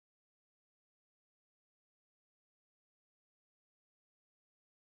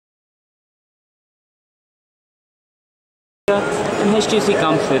And HTC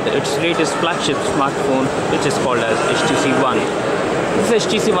comes with its latest flagship smartphone, which is called as HTC One. This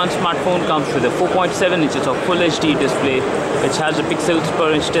HTC One smartphone comes with a 4.7 inches of Full HD display, which has a pixels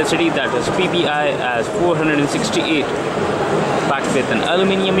per inch density that is PPI as 468. Packed with an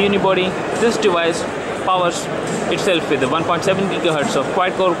aluminium unibody, this device powers itself with the 1.7 GHz of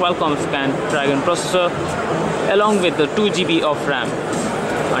quad-core Qualcomm Snapdragon processor, along with the 2 GB of RAM.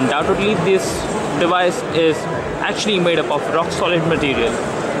 Undoubtedly, this device is actually made up of rock-solid material.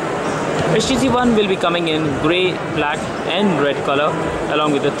 HTC One will be coming in grey, black and red color,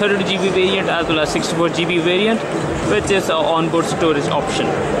 along with the 32 GB variant as well as 64 GB variant, which is an onboard storage option.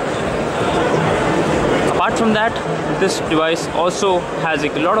 Apart from that, this device also has a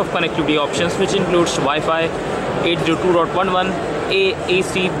lot of connectivity options, which includes Wi-Fi 802.11, A,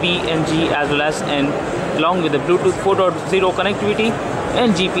 AC, B and G as well as N, along with the Bluetooth 4.0 connectivity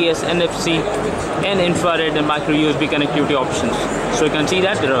and GPS, NFC and infrared and micro USB connectivity options. So you can see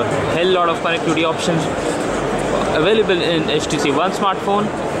that there are a hell lot of connectivity options available in HTC One smartphone.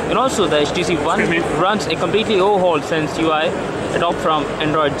 And also the HTC One runs a completely overhauled Sense UI adopted from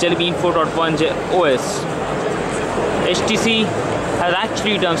Android Jelly Bean 4.1 OS. HTC has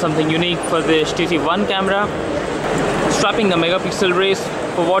actually done something unique for the HTC One camera, swapping the megapixel rays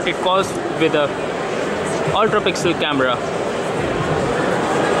for what it calls with a ultra pixel camera.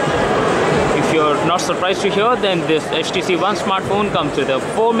 If you're not surprised to hear, then this HTC One smartphone comes with a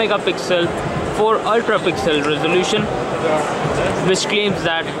 4 megapixel 4 ultra pixel resolution, which claims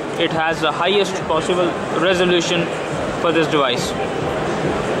that it has the highest possible resolution for this device.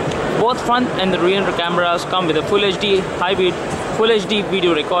 Both front and the rear cameras come with a Full HD high-speed Full HD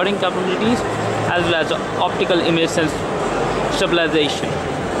video recording capabilities as well as optical image stabilization.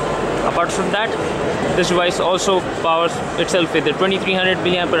 Apart from that, this device also powers itself with a 2300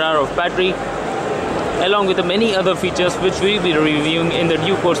 mAh of battery, along with the many other features which we will be reviewing in the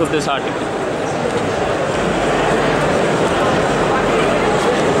due course of this article.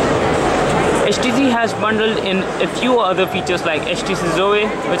 HTC has bundled in a few other features like HTC Zoe,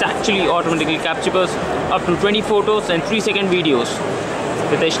 which actually automatically captures up to 20 photos and 3-second videos.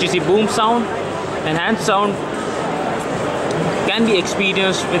 With HTC Boom Sound, enhanced sound can be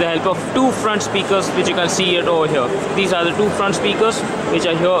experienced with the help of two front speakers, which you can see it over here. These are the two front speakers which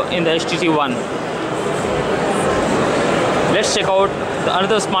are here in the HTC One. Let's check out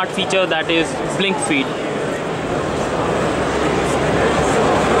another smart feature, that is Blink Feed.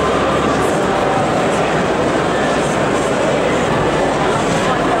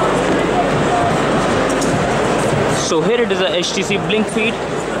 So here it is a HTC Blink Feed,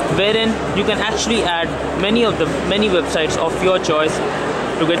 wherein you can actually add many websites of your choice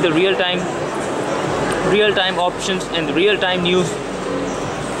to get the real-time options and the real-time news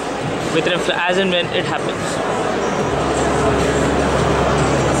with as and when it happens.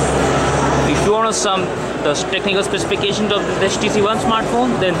 If you want to sum the technical specifications of the HTC One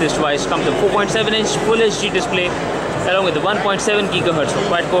smartphone, then this device comes with 4.7 inch Full HD display, along with the 1.7 GHz of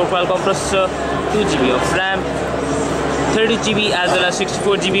quad-core Qualcomm processor, 2 GB of RAM, 30 GB as well as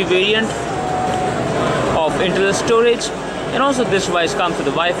 64 GB variant of internal storage. And also this device comes with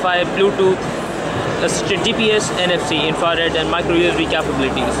the Wi-Fi, Bluetooth, assisted GPS, NFC, infrared and micro USB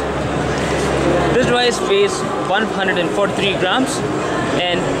capabilities. This device weighs 143 grams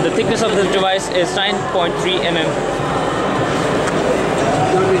and the thickness of this device is 9.3 mm.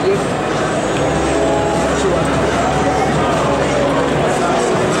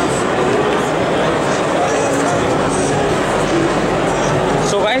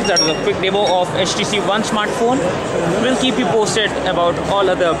 So guys, that was a quick demo of HTC One smartphone. We'll keep you posted about all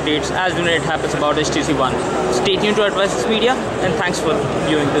other updates as when it happens about HTC One. Stay tuned to Advices Media and thanks for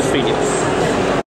viewing this video.